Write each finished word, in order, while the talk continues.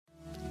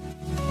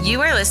You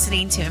are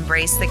listening to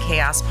Embrace the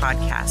Chaos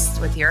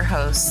podcast with your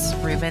hosts,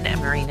 Ruben and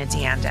Marina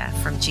Deanda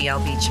from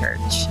GLB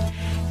Church.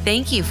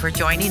 Thank you for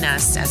joining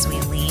us as we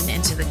lean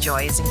into the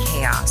joys and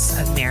chaos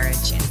of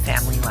marriage and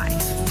family life.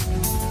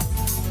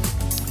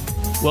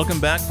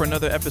 Welcome back for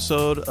another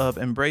episode of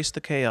Embrace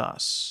the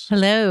Chaos.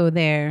 Hello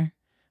there.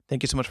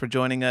 Thank you so much for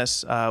joining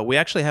us. We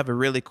actually have a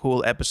really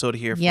cool episode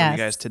here for you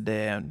guys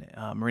today, and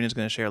Marina's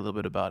going to share a little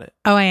bit about it.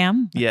 Oh, I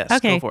am? Yes,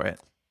 okay. Go for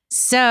it.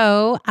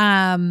 So,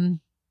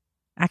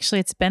 actually,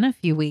 it's been a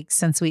few weeks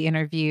since we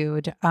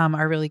interviewed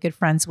our really good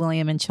friends,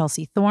 William and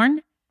Chelsea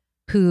Thorne,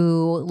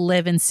 who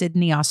live in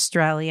Sydney,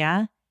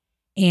 Australia,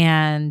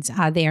 and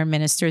they are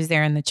ministers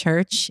there in the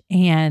church.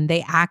 And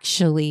they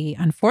actually,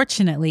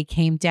 unfortunately,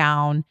 came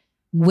down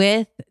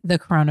with the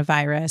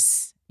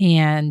coronavirus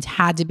and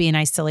had to be in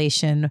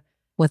isolation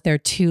with their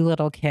two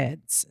little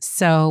kids.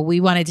 So we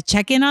wanted to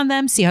check in on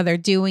them, see how they're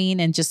doing,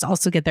 and just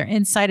also get their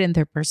insight and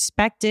their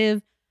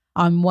perspective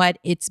on what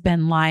it's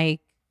been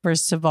like,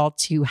 first of all,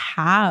 to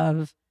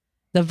have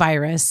the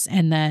virus,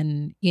 and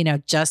then,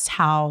 just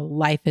how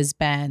life has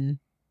been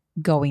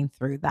going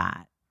through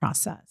that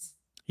process.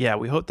 Yeah,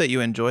 we hope that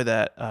you enjoy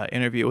that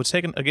interview.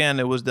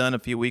 It was done a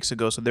few weeks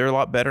ago, so they're a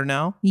lot better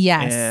now.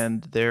 Yes.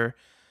 And they're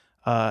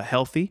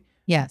healthy.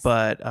 Yes.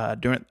 But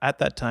at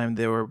that time,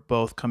 they were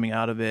both coming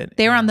out of it.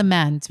 They were on the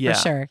mend, for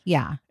sure.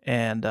 Yeah.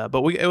 And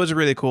it was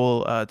really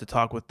cool to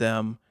talk with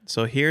them.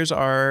 So here's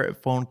our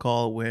phone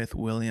call with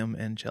William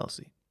and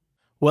Chelsea.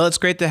 Well, it's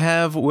great to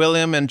have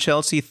William and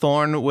Chelsea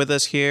Thorne with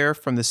us here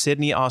from the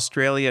Sydney,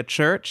 Australia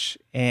church.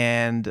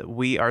 And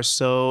we are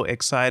so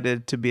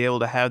excited to be able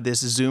to have this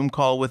Zoom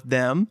call with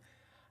them.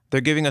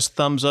 They're giving us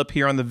thumbs up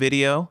here on the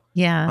video.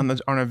 Yeah. On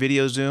our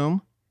video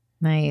Zoom.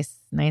 Nice.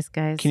 Nice,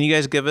 guys. Can you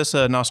guys give us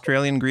an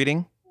Australian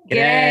greeting?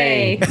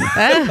 Yay!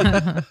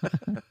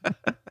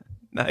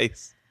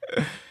 Nice.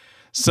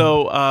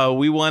 So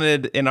we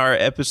wanted in our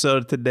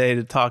episode today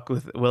to talk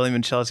with William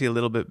and Chelsea a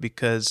little bit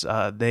because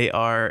they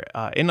are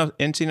in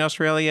Sydney,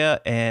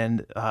 Australia,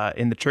 and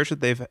in the church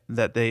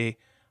that they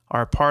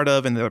are a part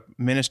of and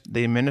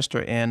they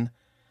minister in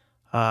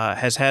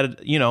has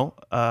had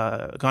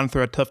gone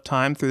through a tough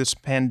time through this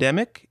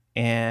pandemic.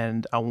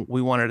 And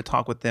we wanted to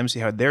talk with them, see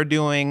how they're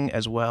doing,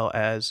 as well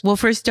as... Well,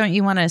 first, don't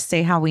you want to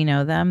say how we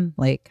know them,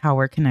 like how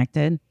we're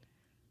connected?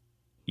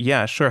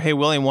 Yeah, sure. Hey,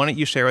 William, why don't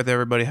you share with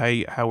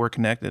everybody how we're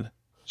connected?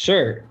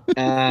 Sure.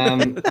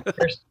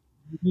 First,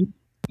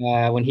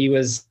 when he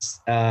was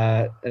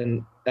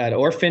an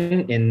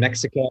orphan in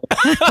Mexico.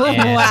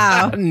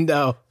 Wow.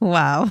 No.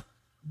 Wow.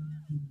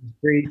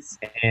 Streets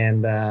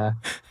and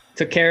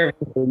took care of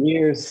him for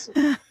years.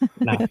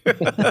 No.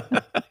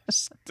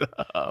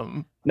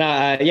 When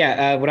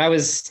I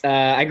was,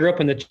 I grew up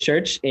in the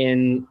church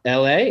in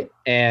LA,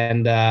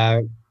 and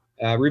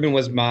Ruben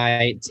was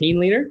my teen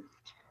leader,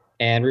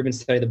 and Ruben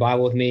studied the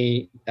Bible with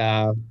me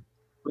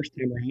first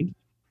time around,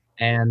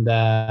 and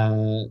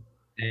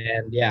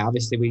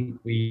obviously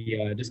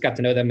we just got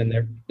to know them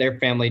and their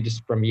family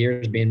just from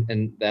years being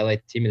in the LA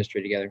teen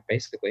ministry together,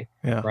 basically.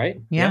 Yeah.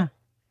 Right? Yeah.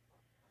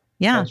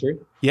 Yeah.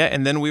 True. Yeah,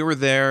 and then we were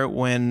there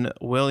when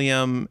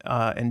William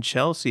and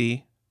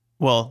Chelsea,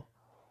 well...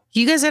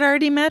 You guys had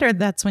already met, or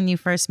that's when you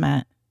first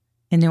met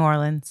in New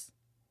Orleans?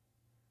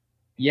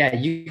 Yeah,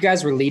 you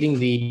guys were leading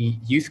the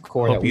youth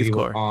corps Hope that we Youth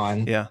were Corps.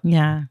 on. Yeah.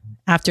 Yeah.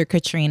 After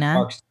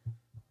Katrina,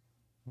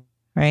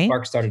 right?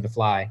 Sparks started to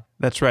fly.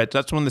 That's right.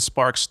 That's when the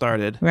sparks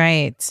started.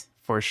 Right.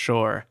 For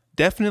sure.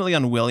 Definitely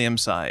on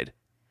William's side.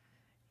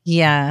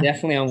 Yeah.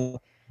 Definitely on.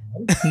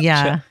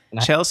 Yeah.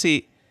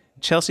 Chelsea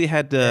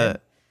had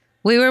to...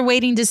 We were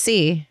waiting to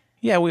see.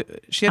 Yeah,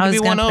 she had to be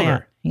won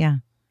over. Yeah.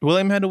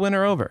 William had to win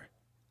her over.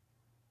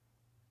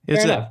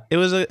 It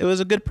was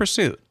a good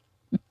pursuit.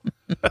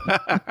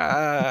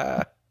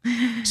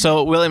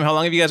 So, William, how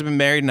long have you guys been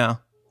married now?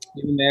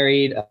 We've been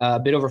married a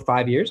bit over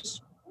 5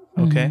 years.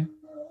 Okay.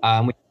 We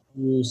have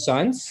 2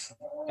 sons.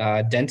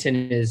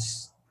 Denton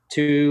is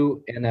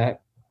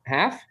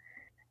 2.5,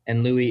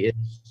 and Louis is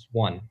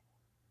 1.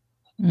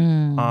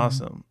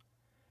 Awesome.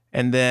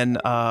 And then,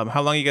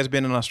 how long have you guys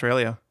been in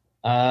Australia?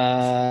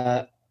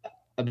 About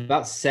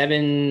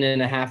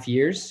 7.5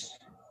 years.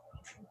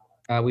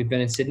 We've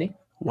been in Sydney.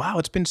 Wow,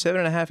 it's been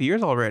 7.5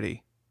 years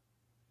already.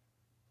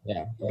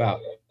 Yeah, about.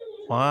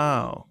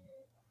 Wow.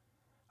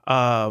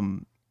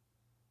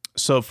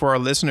 So for our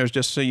listeners,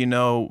 just so you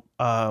know,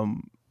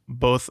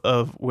 both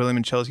of William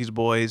and Chelsea's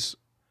boys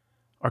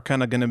are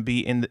kind of going to be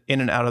in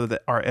and out of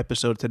our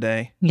episode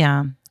today.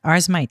 Yeah,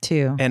 ours might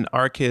too. And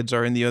our kids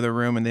are in the other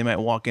room, and they might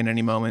walk in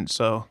any moment.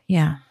 So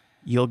yeah,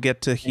 you'll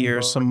get to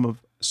hear some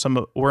of.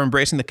 We're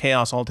embracing the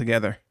chaos all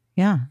together.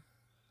 Yeah.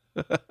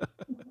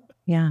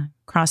 Yeah.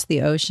 Across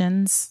the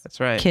oceans.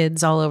 That's right.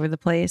 Kids all over the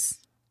place.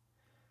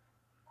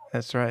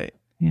 That's right.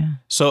 Yeah.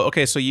 So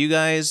you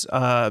guys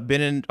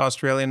been in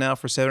Australia now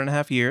for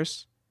 7.5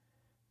 years.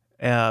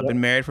 Been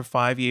married for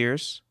 5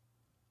 years.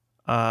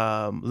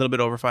 A little bit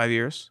over 5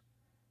 years.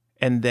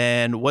 And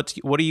then what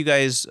are you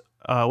guys?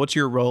 What's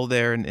your role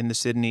there in the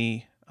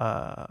Sydney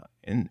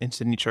in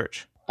Sydney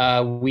Church?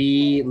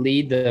 We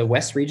lead the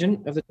West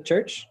region of the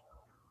church.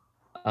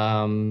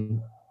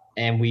 And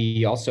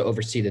we also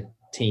oversee the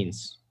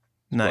teens.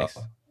 Nice.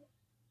 Well.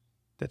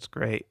 That's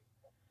great.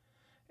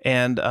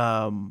 And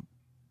have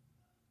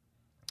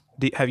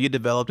you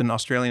developed an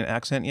Australian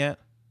accent yet?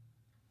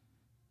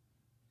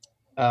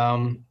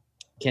 Can't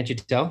you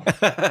tell?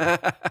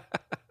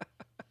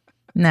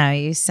 No,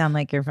 you sound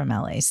like you're from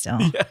LA still,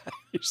 Yeah,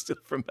 you're still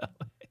from LA.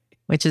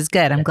 which is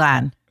good. I'm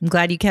glad. I'm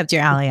glad you kept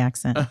your LA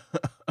accent.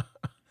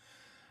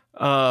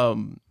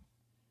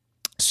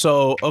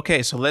 So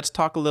let's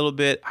talk a little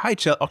bit. Hi,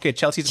 Okay,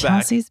 Chelsea's back.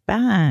 Chelsea's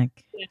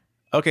back.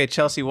 Okay,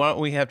 Chelsea, why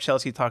don't we have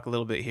Chelsea talk a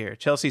little bit here?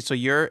 Chelsea, so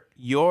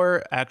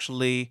you're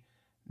actually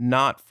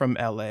not from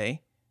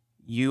LA.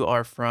 You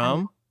are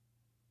from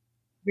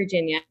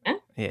Virginia.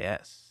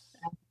 Yes.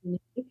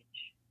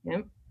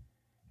 Yep.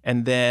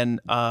 And then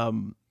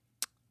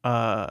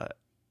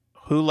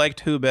who liked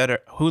who better?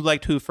 Who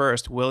liked who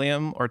first,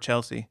 William or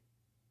Chelsea?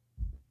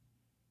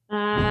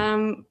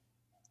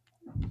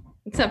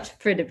 It's up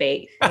for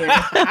debate. Wow.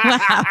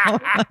 I'm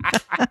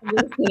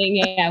just kidding.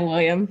 Yeah,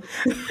 William.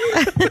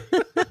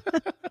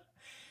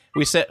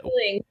 We said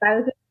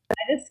I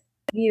just,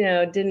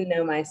 didn't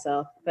know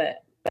myself,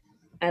 but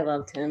I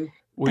loved him.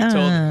 we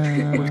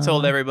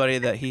told everybody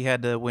that he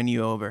had to win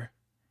you over.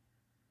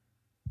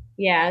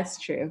 Yeah, it's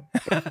true.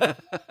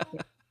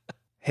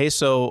 Hey,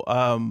 so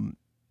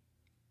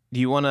do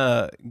you want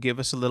to give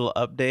us a little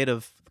update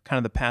of kind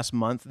of the past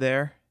month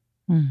there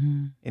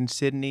in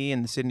Sydney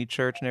and the Sydney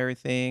church and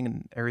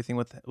everything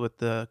with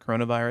the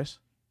coronavirus?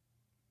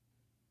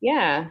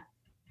 Yeah.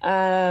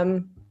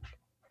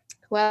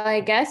 Well,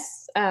 I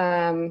guess,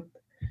 there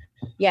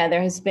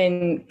has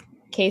been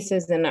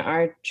cases in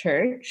our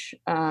church.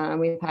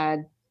 We've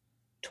had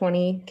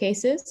 20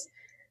 cases.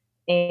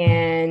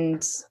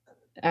 And,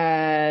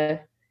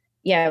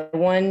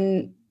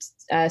 one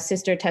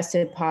sister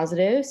tested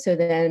positive. So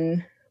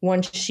then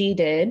once she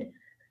did,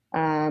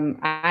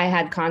 I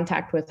had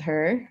contact with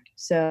her.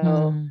 So,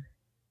 and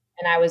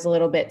I was a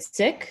little bit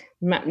sick,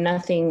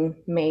 nothing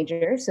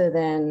major. So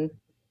then,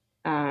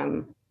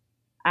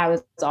 I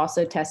was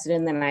also tested,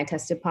 and then I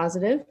tested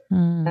positive.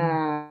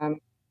 And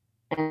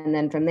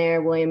then from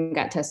there, William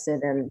got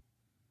tested and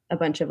a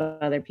bunch of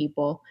other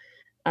people.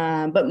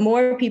 But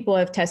more people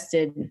have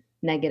tested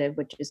negative,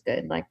 which is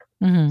good, like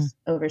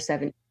over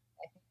 70,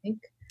 I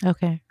think.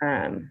 Okay.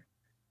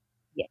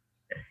 Yeah.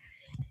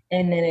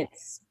 And then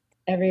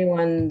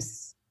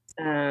everyone's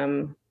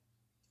been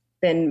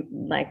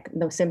like,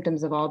 the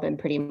symptoms have all been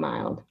pretty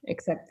mild,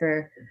 except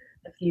for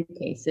a few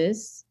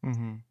cases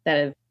that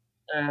have,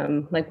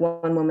 like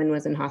one woman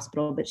was in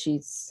hospital, but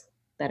she's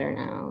better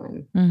now.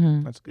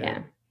 And That's good.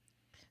 yeah.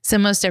 So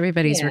most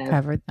everybody's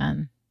recovered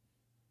then.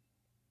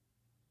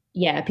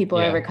 Yeah, people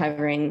are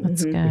recovering.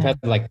 That's good. We've had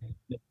like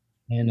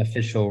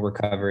unofficial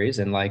recoveries,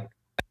 and like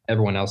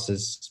everyone else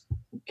is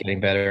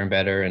getting better and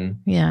better and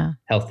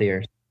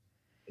healthier.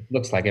 It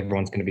looks like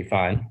everyone's going to be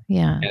fine.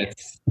 Yeah. And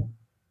it's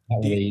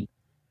not really.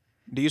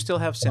 Do you still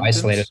have symptoms?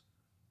 Isolated.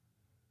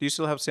 Do you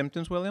still have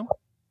symptoms, William?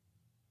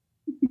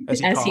 As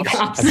he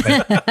coughs.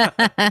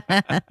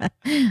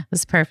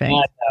 That's perfect.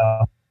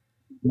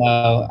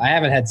 No, I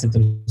haven't had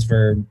symptoms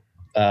for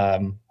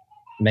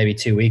maybe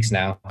 2 weeks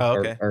now. Oh,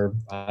 okay. Or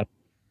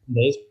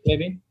days,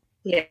 maybe.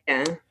 Yeah.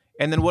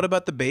 And then what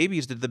about the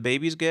babies? Did the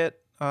babies get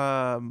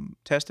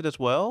tested as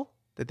well?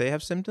 Did they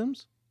have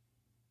symptoms?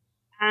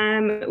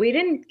 We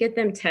didn't get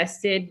them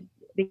tested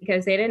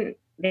because they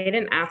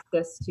didn't ask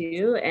us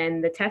to,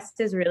 and the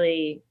test is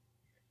really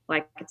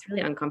it's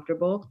really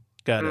uncomfortable.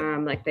 Got it.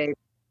 Like they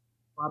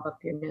swab up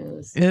your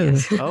nose. Ew.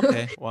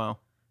 Okay. Wow.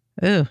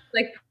 Ooh.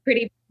 Like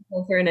pretty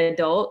painful for an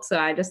adult. So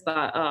I just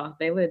thought, oh,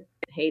 they would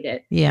hate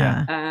it.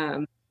 Yeah.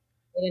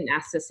 They didn't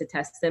ask us to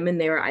test them, and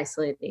they were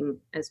isolating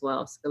as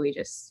well. So we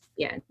just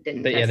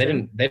didn't. They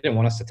didn't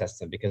want us to test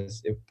them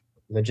because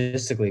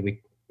logistically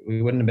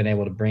we wouldn't have been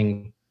able to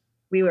bring.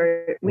 We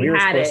were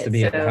had supposed to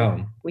be at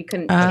home. We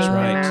couldn't. That's take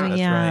right. them out. That's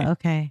yeah.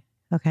 right.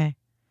 Okay.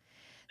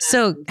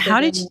 So how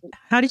did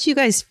you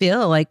guys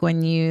feel like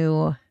when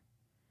you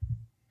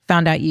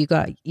found out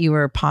you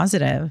were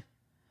positive?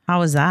 How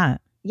was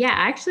that? Yeah,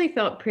 I actually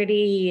felt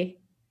pretty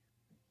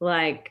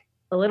like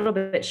a little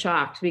bit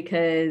shocked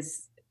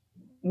because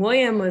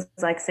William was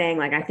like saying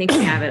like, I think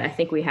we have it. I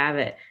think we have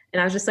it. And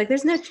I was just like,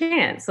 there's no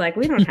chance. Like,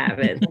 we don't have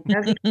it.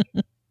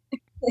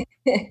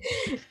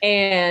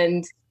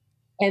 And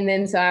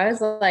then so I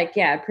was like,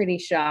 pretty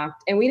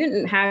shocked. And we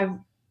didn't have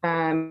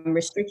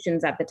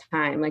restrictions at the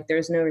time. Like there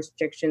was no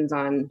restrictions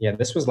on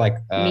this was like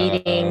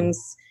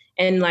meetings.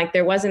 And like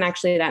there wasn't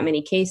actually that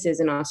many cases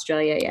in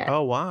Australia yet.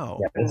 Oh,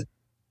 wow. Yeah, so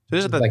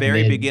this is the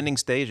very beginning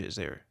stages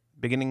there.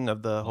 Beginning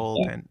of the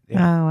whole Oh,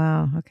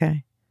 wow.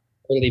 Okay.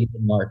 Early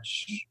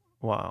March.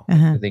 Wow.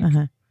 I think.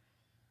 So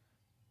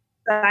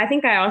I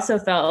think I also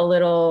felt a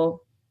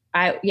little,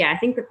 I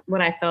think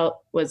what I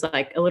felt was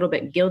like a little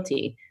bit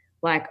guilty.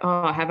 Like,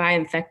 oh, have I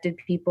infected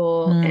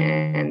people?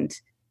 And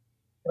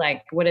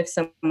like, what if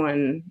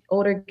someone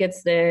older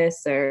gets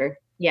this? Or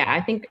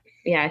I think,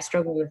 I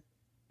struggled with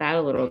that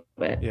a little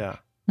bit. Yeah.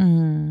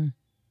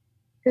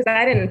 Because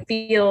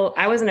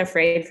I wasn't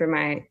afraid for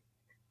my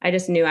I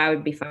just knew I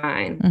would be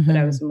fine, but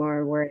I was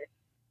more worried,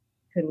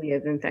 could we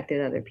have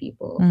infected other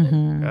people?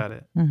 Got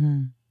it.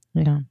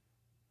 Yeah.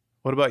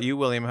 What about you,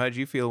 William? How did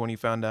you feel when you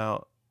found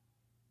out?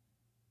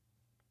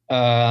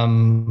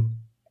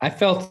 I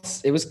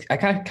felt I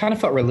kind of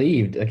felt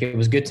relieved. Like it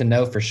was good to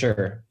know for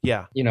sure.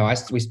 Yeah. You know,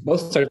 we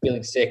both started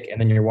feeling sick, and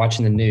then you're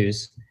watching the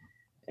news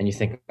and you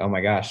think, oh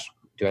my gosh,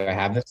 do I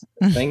have this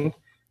thing?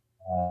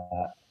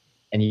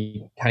 And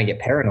you kind of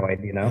get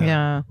paranoid, you know?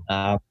 Yeah.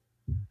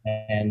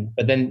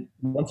 But then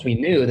once we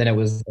knew, then it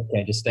was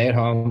okay, just stay at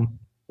home,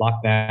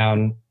 lock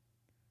down.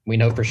 We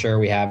know for sure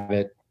we have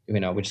it. You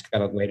know, we just got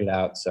to wait it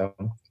out. So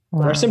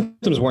our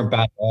symptoms weren't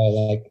bad at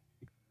all, like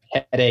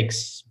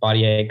headaches,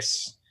 body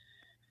aches.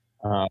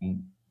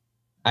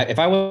 If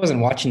I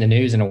wasn't watching the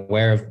news and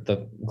aware of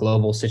the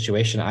global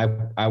situation,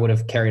 I would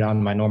have carried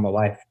on my normal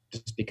life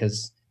just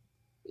because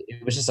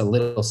it was just a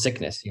little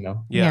sickness, you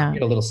know? Yeah. You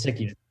get a little sick,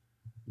 you just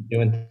keep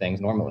doing things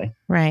normally.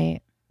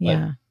 Right.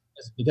 Yeah.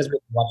 But because we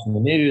were watching the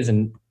news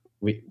and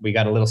we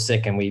got a little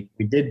sick, and we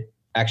did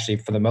actually,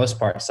 for the most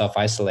part,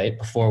 self-isolate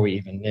before we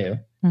even knew.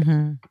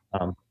 We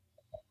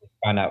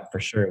found out for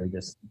sure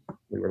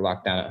we were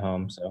locked down at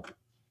home. So.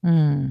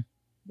 And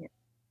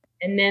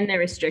then the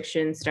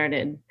restrictions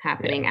started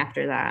happening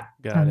after that.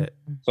 Got it.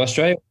 So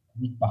Australia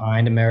was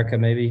behind America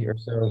maybe or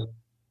so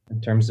in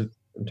terms of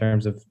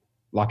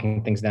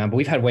locking things down, but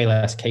we've had way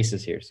less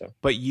cases here. So.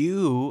 But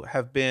you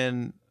have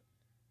been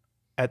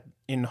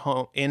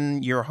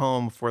in your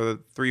home for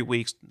 3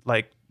 weeks,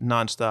 like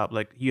nonstop.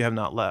 Like you have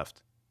not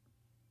left.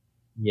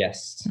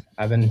 Yes,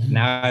 I've been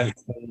now.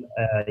 It's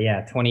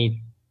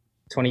been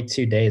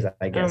 22 days,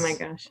 I guess. Oh my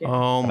gosh. Yeah.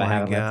 Oh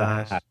my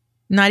gosh.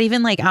 Not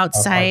even like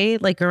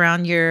outside, like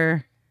around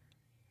the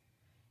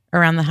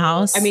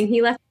house. I mean,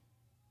 he left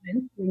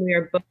when we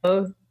were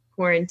both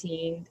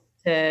quarantined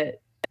to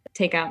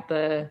take out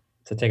the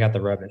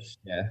rubbish.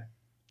 Yeah.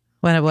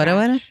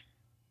 What?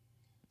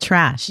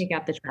 Trash. Take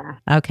out the trash.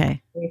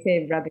 Okay. We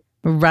say rubbish.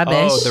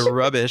 Rubbish. Oh, the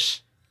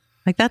rubbish.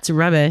 Like that's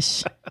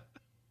rubbish.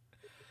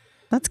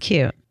 That's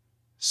cute.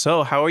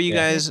 So how are you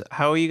guys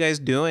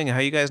doing? How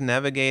are you guys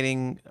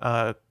navigating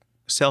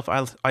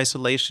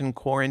self-isolation,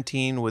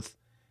 quarantine with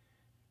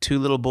 2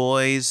 little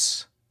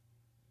boys?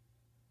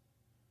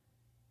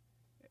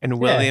 And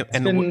William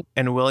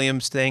and William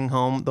staying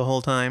home the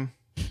whole time?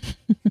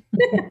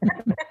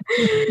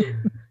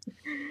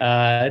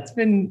 It's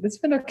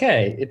been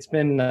okay. It's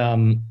been I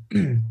mean,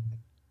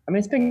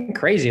 it's been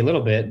crazy a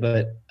little bit,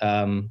 but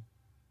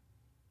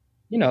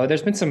you know,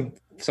 there's been some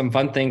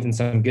fun things and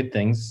some good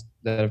things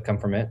that have come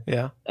from it.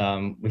 Yeah.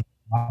 We've had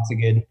lots of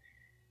good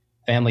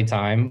family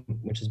time,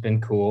 which has been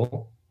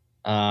cool.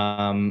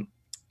 And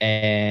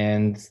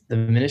the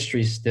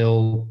ministry's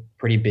still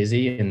pretty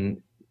busy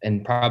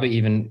and probably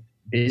even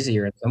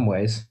busier in some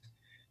ways.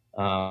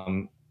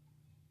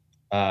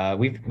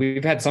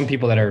 We've had some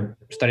people that are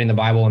studying the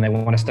Bible and they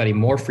want to study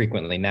more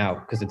frequently now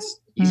because it's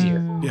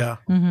easier. Yeah.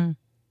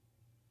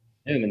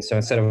 And so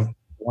instead of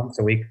once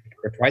a week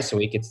or twice a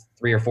week, it's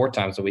 3 or 4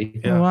 times a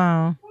week. Yeah.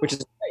 Wow. Which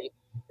is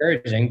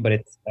encouraging, but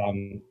it's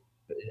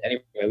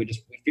anyway, we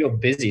feel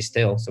busy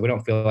still, so we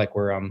don't feel like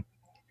we're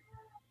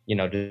you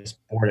know, just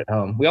bored at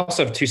home. We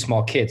also have 2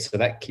 small kids, so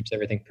that keeps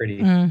everything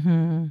pretty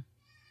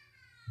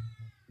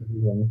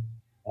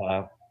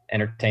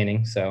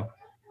entertaining. So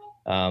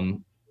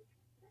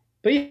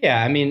but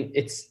yeah, I mean,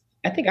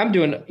 I think I'm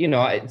doing, you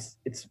know, it's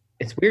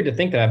weird to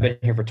think that I've been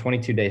here for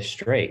 22 days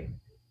straight.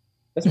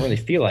 Doesn't really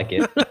feel like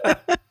it.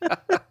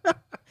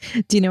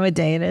 Do you know what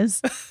day it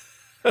is?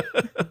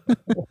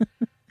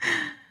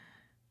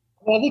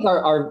 Well, I think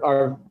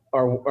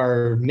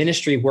our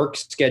ministry work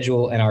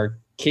schedule and our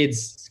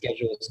kids'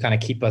 schedules kind of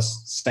keep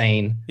us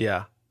sane.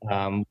 Yeah.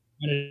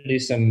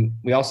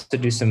 We also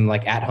do some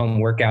like at-home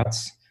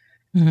workouts,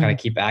 kind of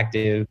keep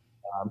active,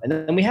 and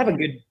then we have a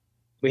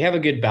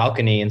good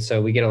balcony, and so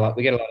we get a lot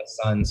of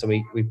sun. So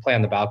we play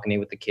on the balcony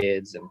with the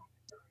kids,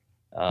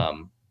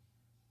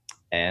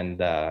 and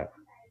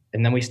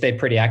then we stay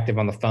pretty active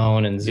on the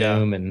phone and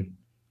Zoom, and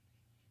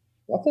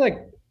I feel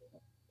like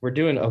we're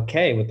doing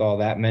okay with all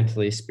that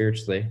mentally,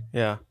 spiritually.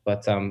 Yeah.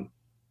 But I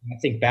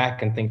think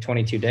back and think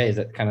 22 days,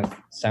 that kind of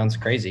sounds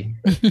crazy.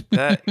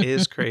 That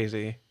is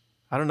crazy.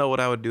 I don't know what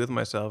I would do with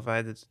myself if I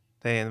had to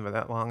stay in for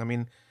that long. I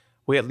mean,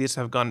 we at least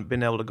have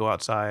been able to go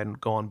outside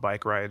and go on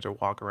bike rides or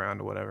walk around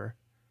or whatever.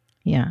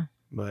 Yeah.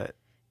 But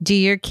do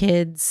your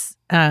kids,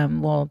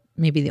 well,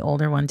 maybe the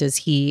older one, does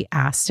he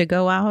ask to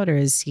go out, or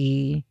has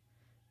he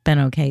been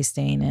okay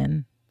staying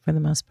in for the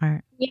most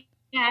part?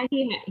 Yeah,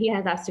 he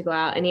has asked to go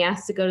out, and he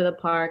asked to go to the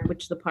park,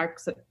 which the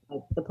parks,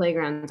 the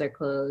playgrounds are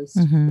closed.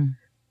 And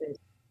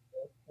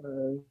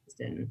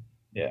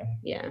yeah.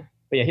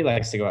 But yeah, he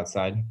likes to go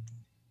outside.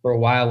 For a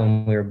while,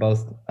 when we were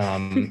both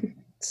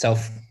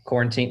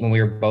self-quarantined, when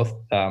we were both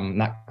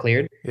not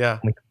cleared,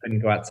 we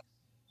couldn't go outside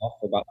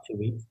for about 2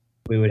 weeks.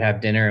 We would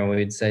have dinner and we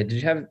would say,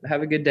 "Did you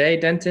have a good day,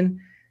 Denton?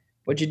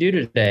 What'd you do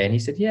today?" And he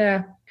said,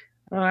 "Yeah,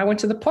 I went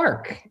to the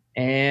park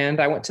and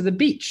I went to the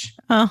beach."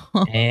 Oh.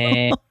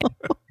 And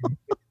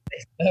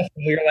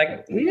we were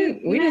like, we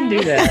didn't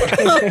do that.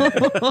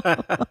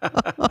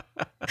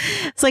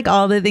 It's like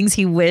all the things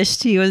he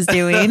wished he was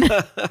doing.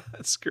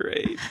 That's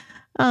great.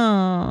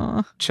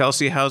 Oh,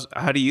 Chelsea, how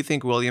do you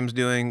think William's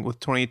doing with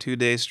 22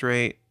 days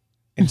straight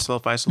in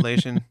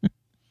self-isolation?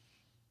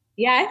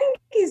 Yeah, I think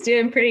he's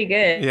doing pretty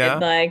good. Yeah?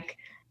 Like,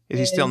 Is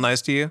he still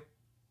nice to you?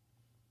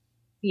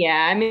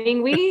 yeah, I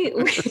mean, we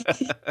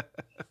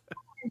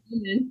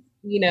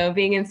you know,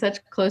 being in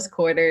such close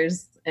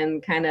quarters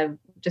and kind of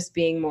just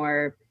being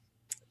more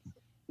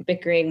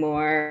bickering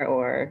more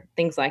or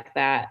things like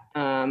that.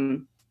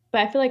 But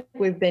I feel like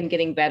we've been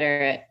getting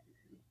better at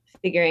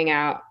figuring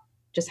out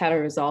just how to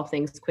resolve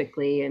things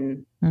quickly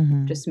and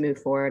just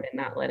move forward and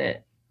not let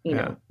it, you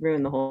know,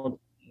 ruin the whole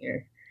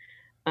year.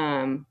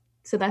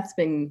 So that's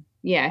been,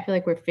 I feel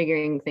like we're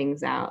figuring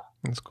things out.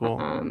 That's cool.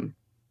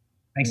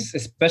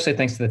 Especially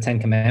thanks to the 10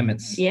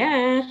 Commandments.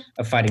 Yeah.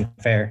 Of fighting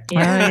fair.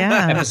 Yeah. Oh,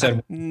 yeah.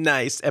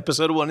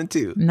 Episode 1 and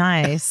 2.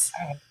 Nice.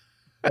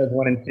 Episode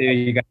 1 and 2,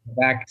 you got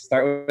back.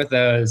 Start with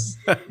those,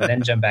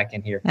 then jump back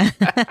in here.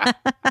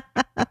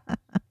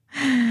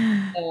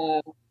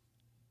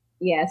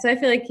 Yeah, so I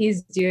feel like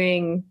he's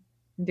doing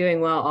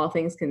well, all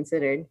things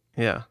considered.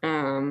 Yeah.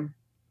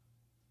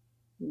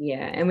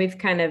 Yeah, and we've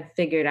kind of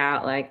figured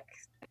out like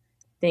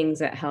things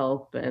that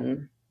help,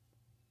 and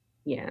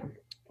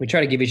we try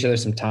to give each other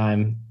some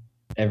time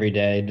every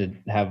day to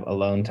have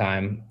alone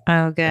time.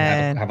 Oh, good.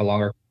 Have a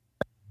longer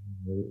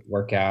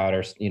workout,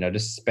 or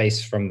just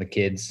space from the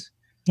kids.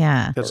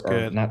 Yeah, that's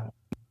good. Not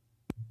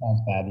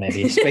sounds bad,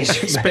 maybe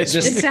space.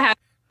 Just to have.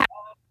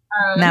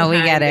 No, we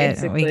get it.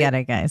 Basically. We get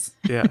it, guys.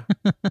 Yeah.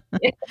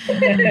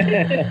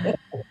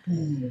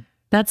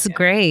 That's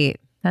great.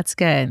 That's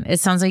good. It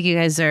sounds like you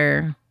guys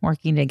are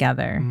working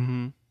together.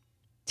 Mm-hmm.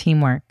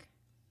 Teamwork.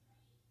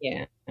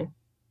 Yeah. Yeah,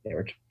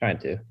 we're trying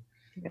to.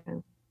 Yeah.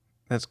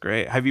 That's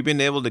great. Have you been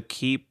able to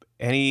keep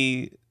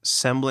any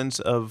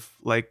semblance of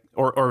like,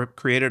 or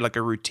created like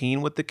a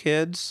routine with the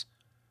kids?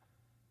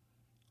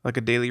 Like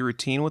a daily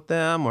routine with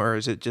them? Or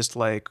is it just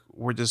like,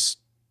 we're just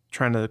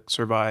trying to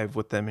survive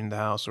with them in the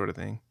house sort of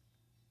thing?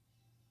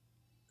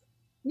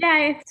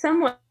 Yeah,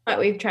 somewhat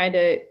we've tried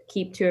to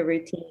keep to a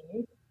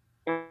routine.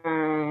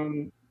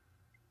 And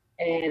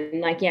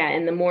like,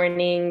 in the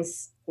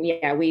mornings, we,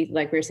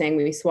 like we were saying,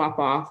 we swap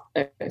out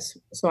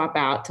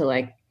to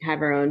like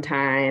have our own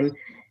time.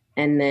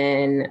 And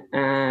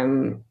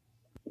then,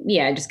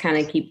 just kind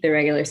of keep the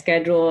regular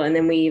schedule. And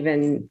then we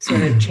even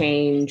sort of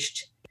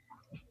changed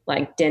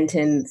like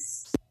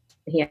Denton's,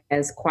 he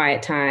has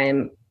quiet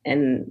time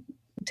and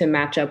to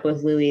match up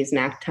with Louie's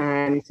nap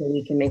time. So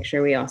we can make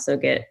sure we also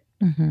get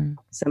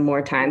some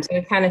more time. So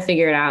we've kind of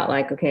figured out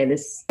like, okay,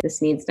 this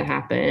needs to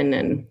happen,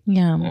 and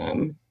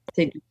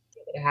to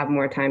have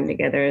more time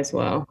together as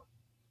well.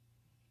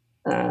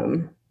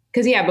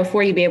 Because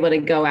before you'd be able to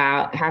go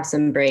out, have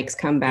some breaks,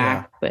 come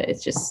back, but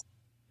it's just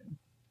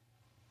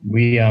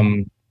we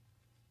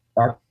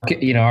our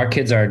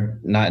kids are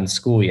not in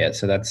school yet,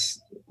 so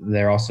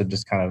they're also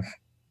just kind of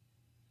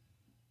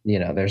they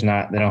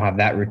don't have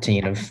that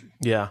routine of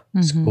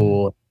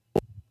school.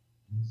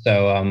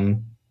 So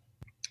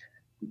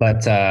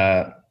but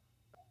I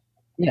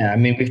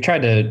mean, we've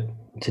tried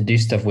to do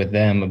stuff with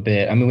them a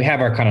bit. I mean, we have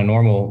our kind of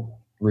normal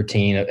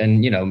routine and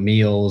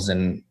meals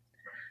and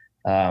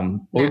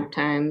nap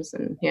times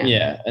and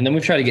and then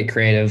we've tried to get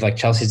creative. Like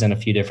Chelsea's done a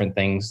few different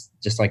things,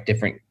 just like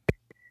different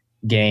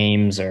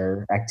games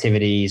or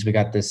activities. We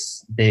got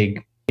this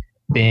big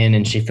bin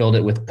and she filled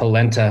it with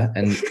polenta,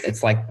 and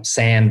it's like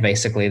sand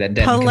basically that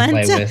Denton can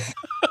play with.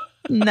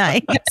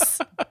 Nice.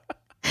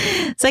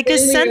 It's like a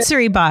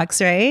sensory box,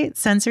 right?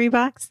 Sensory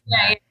box?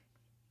 Yeah.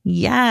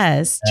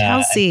 Yes,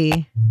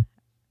 Chelsea.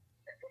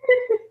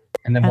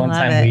 And then one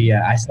time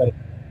I started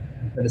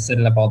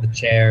setting up all the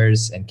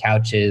chairs and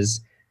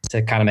couches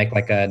to kind of make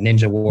like a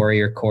Ninja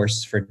Warrior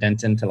course for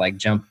Denton to like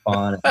jump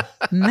on.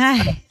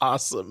 Nice.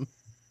 Awesome.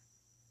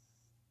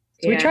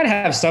 So we try to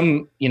have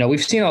some, we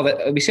see all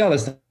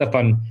this stuff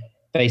on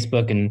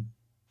Facebook and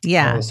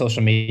all the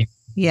social media.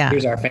 Yeah.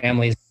 Here's our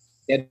family's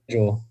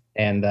schedule.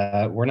 And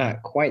we're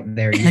not quite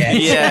there yet.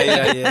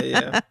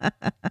 Yeah.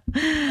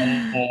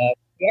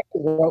 We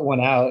actually wrote one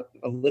out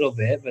a little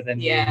bit, but then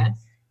we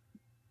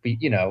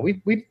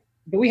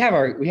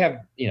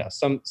have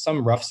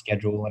some rough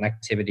schedule and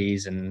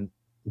activities and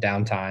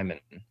downtime,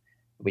 and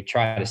we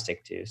try to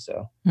stick to.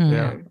 So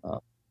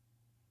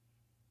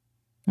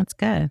that's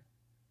good.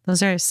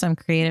 Those are some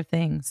creative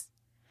things.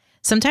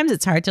 Sometimes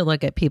it's hard to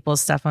look at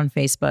people's stuff on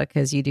Facebook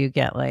because you do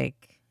get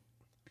like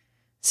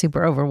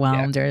super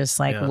overwhelmed or just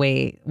like,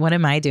 wait, what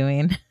am I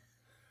doing?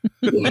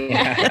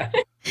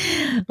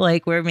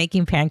 Like we're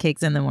making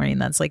pancakes in the morning.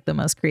 That's like the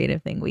most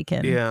creative thing we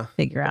can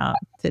figure out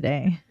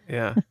today.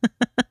 Yeah.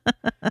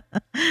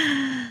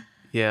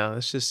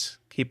 Let's just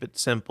keep it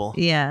simple.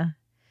 Yeah.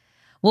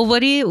 Well,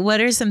 what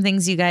are some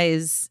things you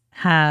guys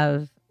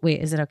have?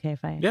 Wait, is it okay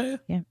if I?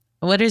 Yeah.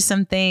 What are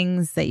some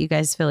things that you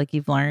guys feel like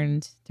you've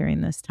learned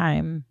during this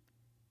time?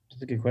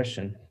 That's a good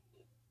question.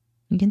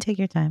 You can take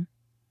your time.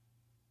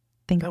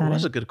 Think about it. That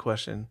was a good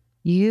question.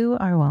 You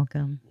are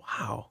welcome.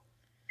 Wow.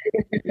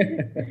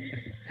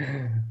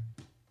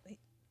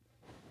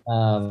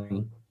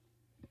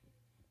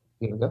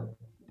 You wanna go?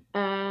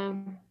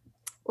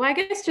 Well, I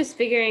guess just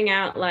figuring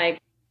out like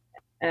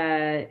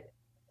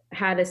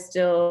how to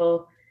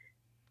still,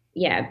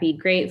 be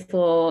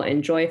grateful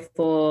and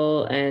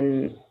joyful,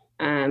 and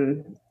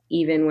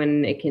even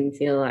when it can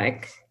feel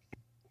like,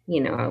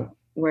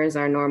 where's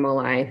our normal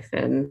life,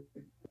 and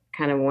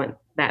kind of want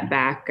that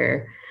back,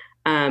 or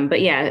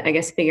but yeah, I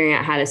guess figuring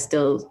out how to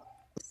still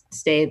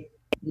stay,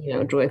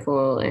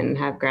 joyful and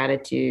have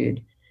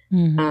gratitude.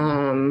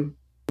 And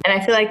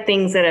I feel like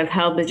things that have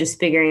helped is just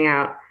figuring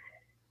out,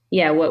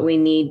 what we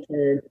need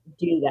to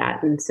do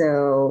that. And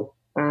so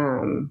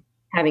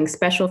having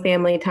special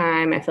family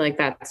time, I feel like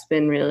that's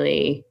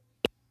really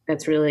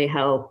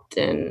helped.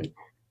 And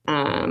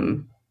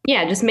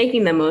just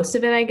making the most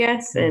of it, I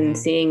guess, and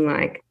seeing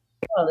like,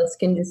 oh, this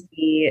can just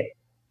be,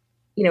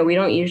 we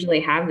don't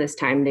usually have this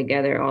time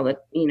together all the,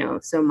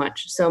 so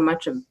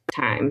much of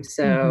time.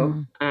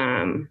 So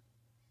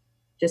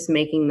just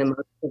making the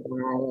most of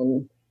that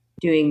and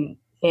doing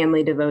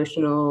family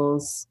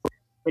devotionals,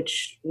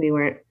 which we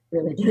weren't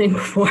really doing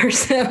before.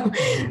 So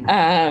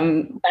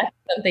that's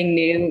something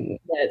new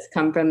that's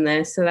come from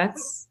this. So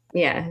that's,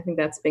 I think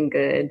that's been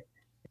good.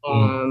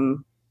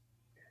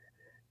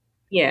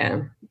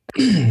 Yeah,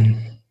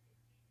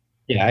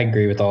 I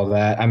agree with all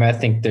that. I mean, I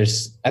think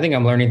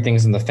I'm learning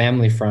things in the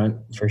family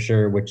front for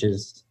sure, which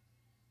is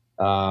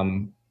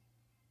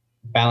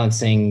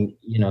balancing,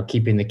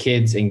 keeping the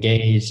kids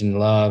engaged and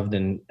loved,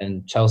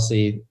 and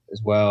Chelsea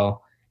as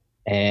well.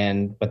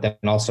 But then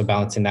also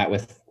balancing that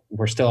with,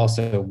 we're still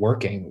also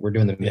working. We're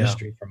doing the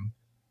ministry from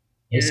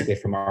basically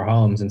from our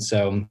homes. And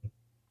so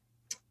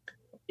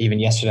even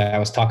yesterday I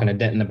was talking to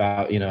Denton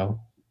about,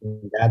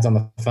 when Dad's on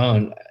the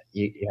phone,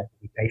 you have to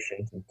be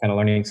patient, and kind of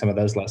learning some of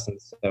those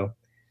lessons. So,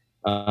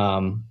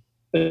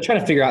 but trying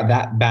to figure out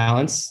that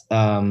balance.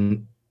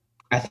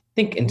 I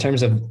think in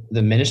terms of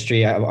the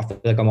ministry, I feel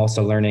like I'm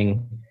also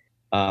learning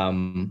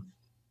that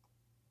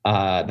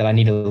I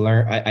need to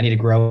learn. I need to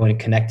grow in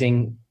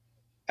connecting.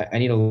 I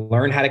need to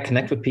learn how to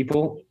connect with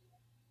people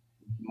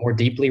more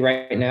deeply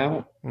right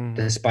now,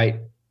 despite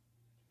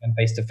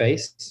face to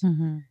face.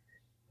 So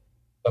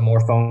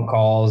more phone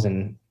calls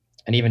and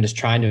even just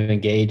trying to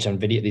engage on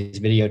these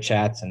video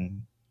chats,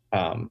 and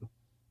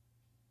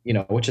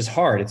which is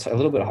hard. It's a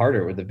little bit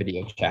harder with the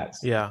video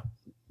chats. Yeah,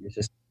 it's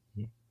just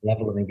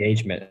level of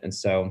engagement. And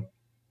so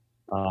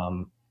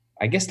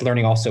I guess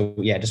learning also,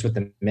 just with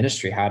the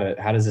ministry, how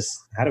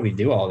do we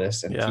do all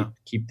this and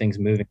keep things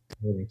moving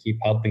and keep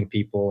helping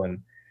people, and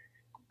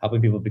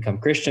helping people become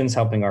Christians,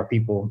 helping our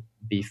people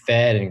be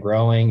fed and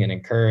growing and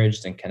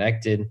encouraged and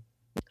connected.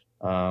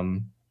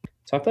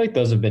 So I feel like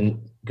those have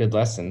been good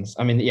lessons.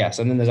 I mean,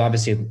 so then there's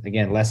obviously,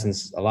 again,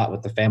 lessons a lot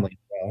with the family as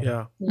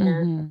well.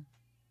 Yeah.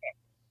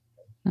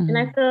 And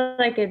I feel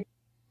like it's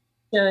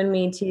shown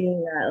me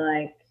too that,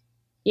 like,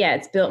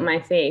 it's built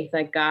my faith.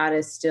 Like, God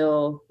is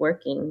still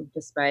working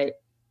despite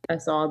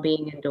us all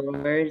being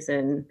indoors,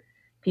 and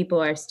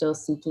people are still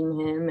seeking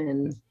Him.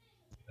 And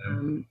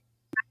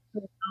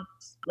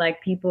like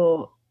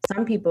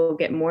some people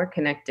get more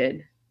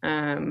connected.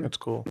 That's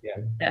cool.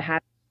 That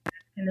have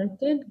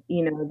connected,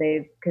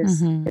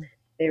 because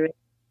there is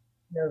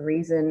no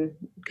reason,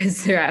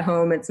 because they're at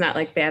home. It's not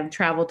like they have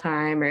travel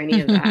time or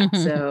any of that.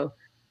 So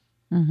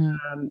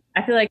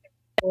I feel like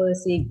it's cool to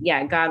see,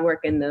 God work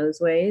in those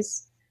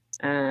ways,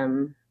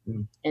 and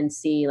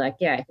see like,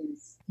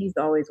 he's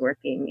always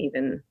working,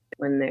 even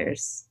when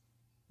there's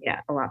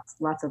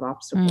lots of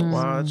obstacles.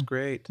 Wow, that's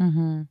great.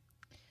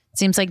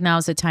 Seems like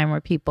now's the time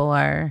where people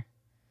are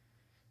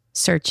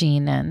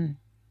searching and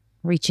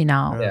reaching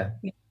out.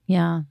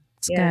 Yeah,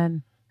 it's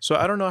good. So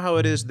I don't know how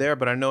it is there,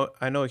 but I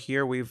know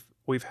here we've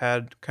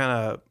had kind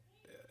of,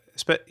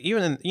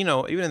 even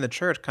in the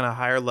church, kind of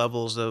higher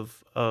levels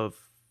of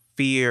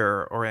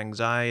fear or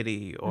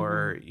anxiety,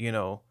 or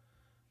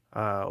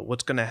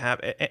what's going to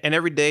happen. And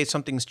every day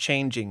something's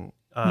changing.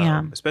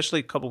 Especially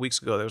a couple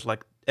weeks ago, there was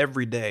like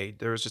every day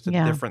there was just a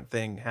different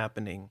thing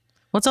happening.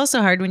 Well, it's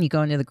also hard when you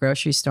go into the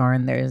grocery store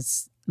and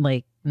there's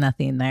like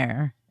nothing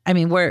there. I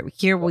mean,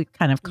 we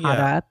kind of caught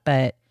up,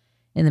 but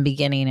in the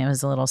beginning it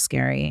was a little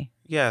scary.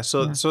 Yeah.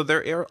 So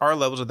there are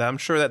levels of that. I'm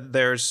sure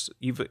that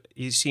you've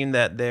seen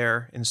that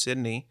there in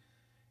Sydney,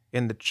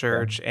 in the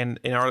church, and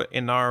in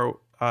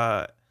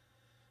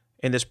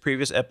this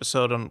previous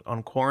episode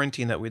on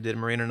quarantine that we did,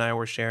 Marina and I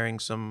were sharing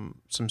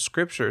some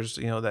scriptures,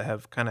 that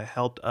have kind of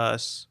helped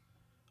us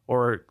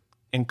or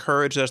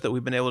encouraged us, that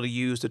we've been able to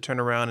use to turn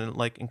around and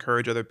like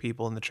encourage other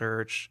people in the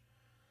church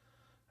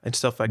and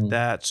stuff like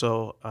that.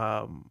 So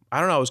I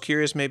don't know. I was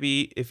curious,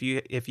 maybe if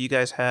you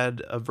guys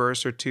had a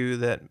verse or two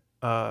that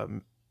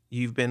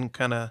you've been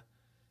kind of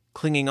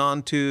clinging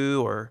on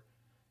to, or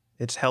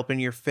it's helping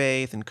your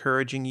faith,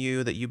 encouraging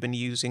you, that you've been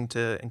using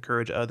to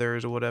encourage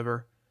others or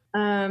whatever.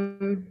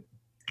 Well,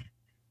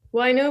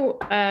 I know,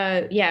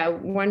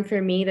 one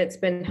for me that's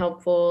been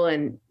helpful,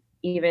 and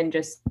even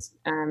just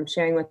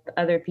sharing with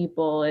other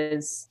people,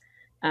 is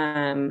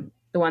the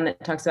one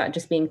that talks about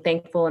just being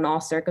thankful in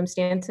all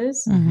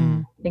circumstances.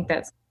 I think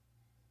that's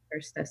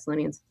 1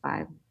 Thessalonians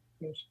 5,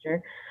 I'm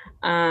sure.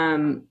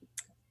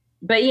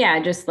 but yeah,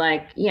 just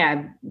like,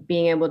 yeah,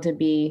 being able to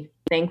be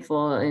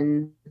thankful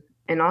in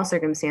all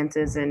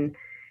circumstances. And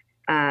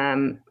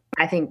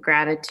I think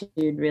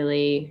gratitude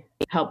really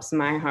helps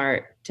my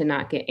heart to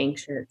not get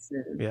anxious.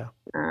 And,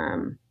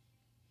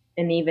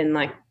 and even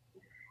like,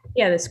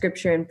 the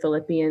scripture in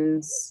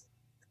Philippians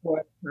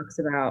 4 talks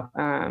about,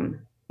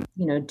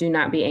 do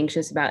not be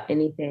anxious about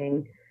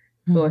anything,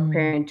 but with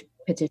prayer and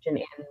petition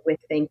and with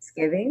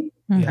thanksgiving.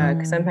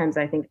 Because sometimes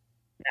I think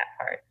that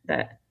part,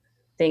 that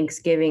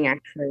Thanksgiving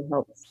actually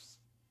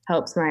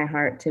helps my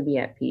heart to be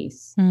at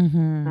peace.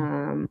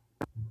 So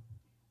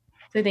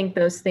I think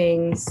those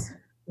things,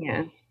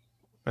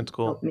 that's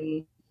cool. Help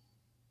me.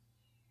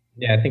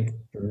 Yeah, I think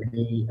for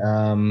me,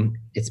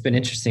 it's been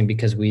interesting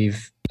because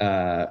we've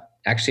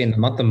actually in the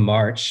month of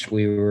March,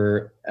 we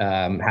were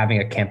having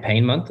a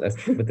campaign month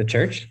with the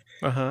church,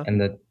 and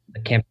the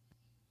campaign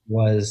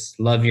was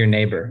Love Your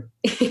Neighbor.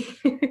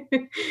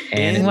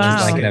 And it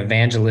was like an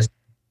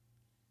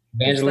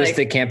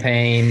evangelistic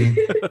campaign.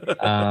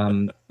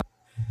 And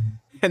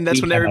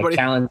that's when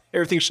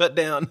everything shut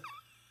down.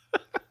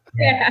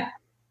 Yeah.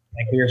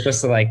 Like we were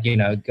supposed to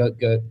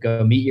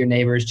go meet your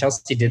neighbors.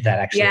 Chelsea did that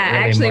actually. Yeah, I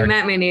actually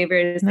met my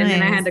neighbors, and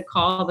then I had to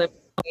call them.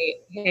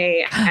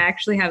 Hey, I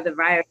actually have the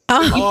virus.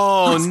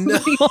 Oh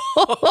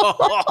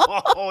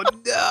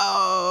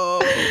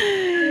no!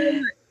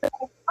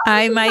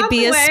 I might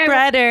be a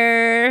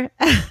spreader.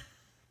 But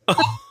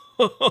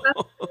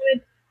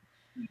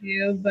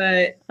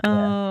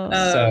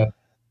so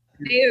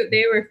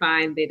they were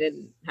fine. They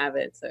didn't have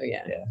it. So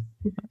yeah.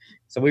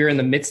 So we were in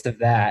the midst of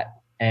that,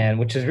 and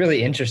which is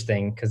really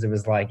interesting because it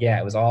was like,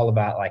 it was all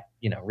about like,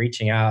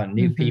 reaching out and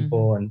new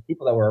people and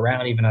people that were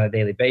around even on a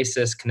daily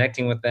basis,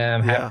 connecting with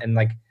them. And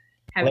like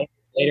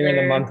later in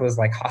the month was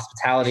like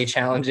hospitality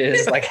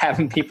challenges, like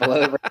having people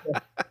over.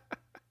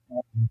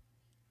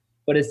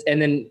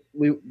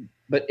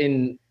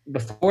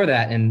 Before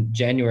that in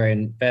January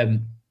and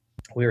Feb,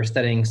 we were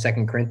studying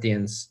 2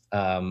 Corinthians,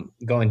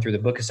 going through the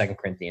book of 2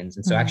 Corinthians.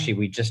 And so actually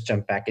we just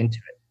jumped back into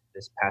it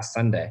this past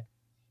Sunday.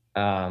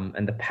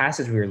 And the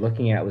passage we were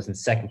looking at was in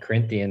 2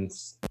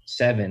 Corinthians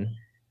 7,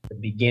 the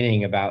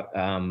beginning about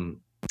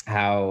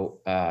how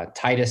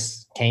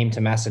Titus came to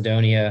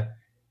Macedonia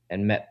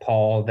and met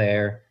Paul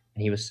there,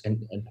 and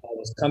Paul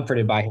was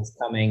comforted by his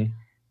coming,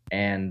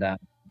 and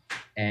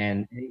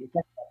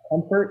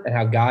comfort and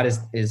how God is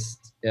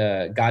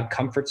God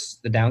comforts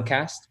the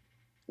downcast,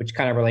 which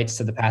kind of relates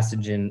to the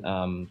passage in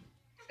 2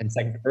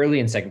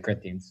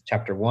 Corinthians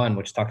chapter 1,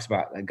 which talks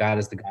about that God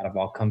is the God of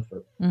all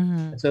comfort.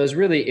 So it was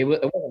really, it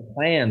wasn't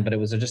planned, but it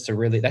was just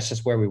that's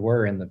just where we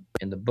were in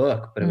the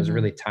book. But it was a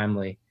really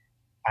timely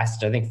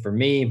passage, I think, for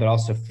me, but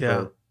also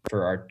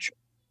for our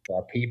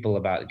people,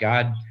 about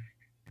God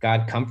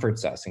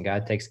comforts us and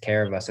God takes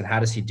care of us. And how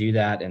does he do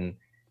that? And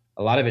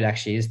a lot of it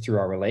actually is through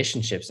our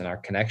relationships and our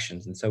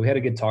connections. And so we had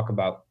a good talk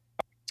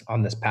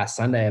on this past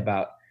Sunday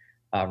about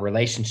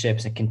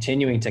relationships and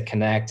continuing to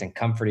connect and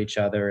comfort each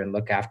other and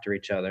look after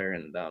each other.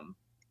 And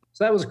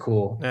so that was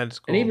cool. That's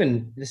cool. And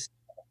even this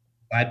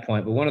side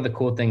point, but one of the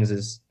cool things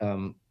is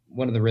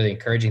one of the really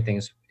encouraging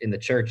things in the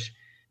church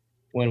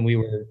when we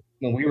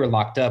were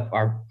locked up,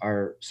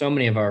 our so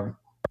many of our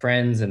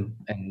friends and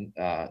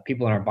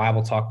people in our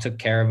Bible talk took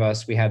care of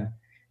us. We had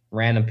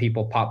random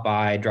people pop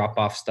by, drop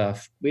off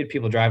stuff. We had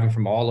people driving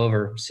from all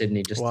over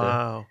Sydney just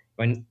to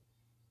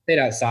stayed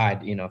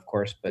outside, of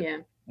course, but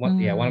one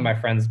of my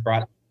friends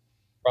brought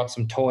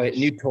some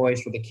new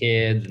toys for the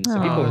kids, and so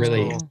people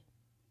really cool.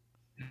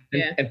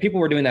 And people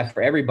were doing that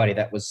for everybody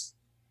that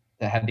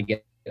had to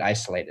get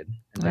isolated,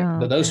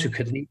 and those who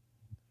could leave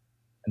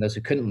and those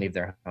who couldn't leave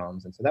their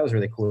homes. And so that was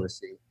really cool to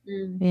see.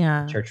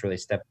 The church really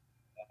stepped.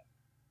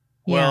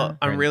 Well,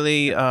 I'm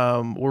really,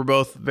 we're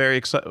both very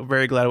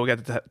glad we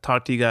got to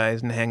talk to you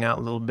guys and hang out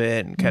a little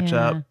bit and catch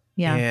up.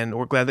 Yeah. And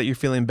we're glad that you're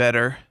feeling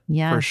better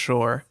for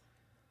sure.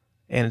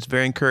 And it's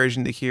very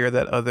encouraging to hear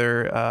that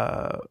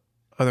other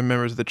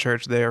members of the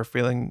church there are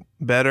feeling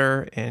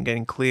better and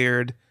getting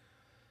cleared.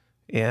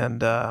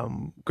 And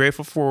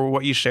grateful for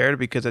what you shared,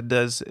 because it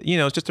does,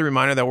 it's just a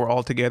reminder that we're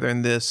all together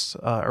in this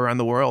around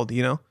the world,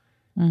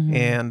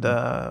 and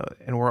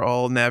we're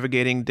all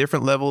navigating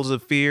different levels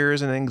of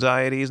fears and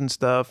anxieties and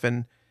stuff,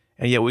 and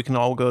yet we can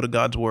all go to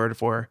God's word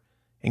for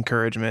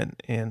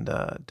encouragement and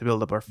to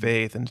build up our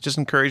faith. And it's just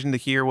encouraging to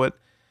hear what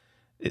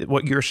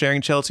you're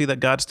sharing, Chelsea, that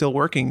God's still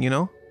working,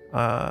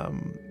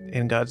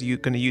 and God's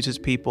going to use His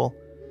people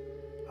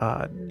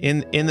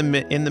in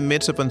the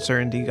midst of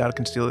uncertainty. God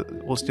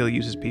will still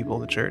use His people,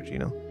 the church,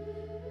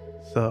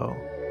 So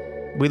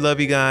we love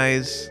you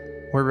guys.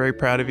 We're very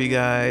proud of you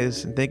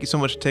guys. And thank you so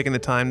much for taking the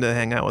time to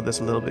hang out with us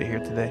a little bit here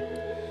today.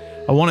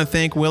 I want to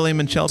thank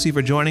William and Chelsea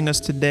for joining us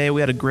today. We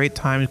had a great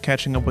time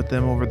catching up with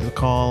them over the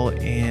call,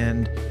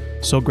 and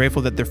so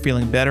grateful that they're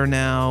feeling better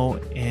now.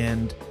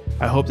 And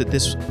I hope that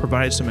this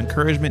provided some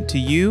encouragement to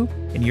you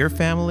and your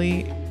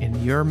family,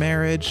 in your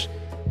marriage,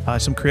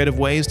 some creative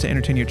ways to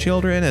entertain your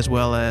children, as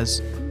well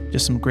as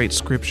just some great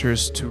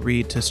scriptures to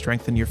read to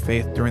strengthen your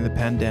faith during the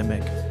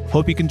pandemic.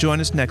 Hope you can join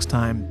us next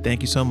time.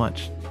 Thank you so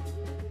much.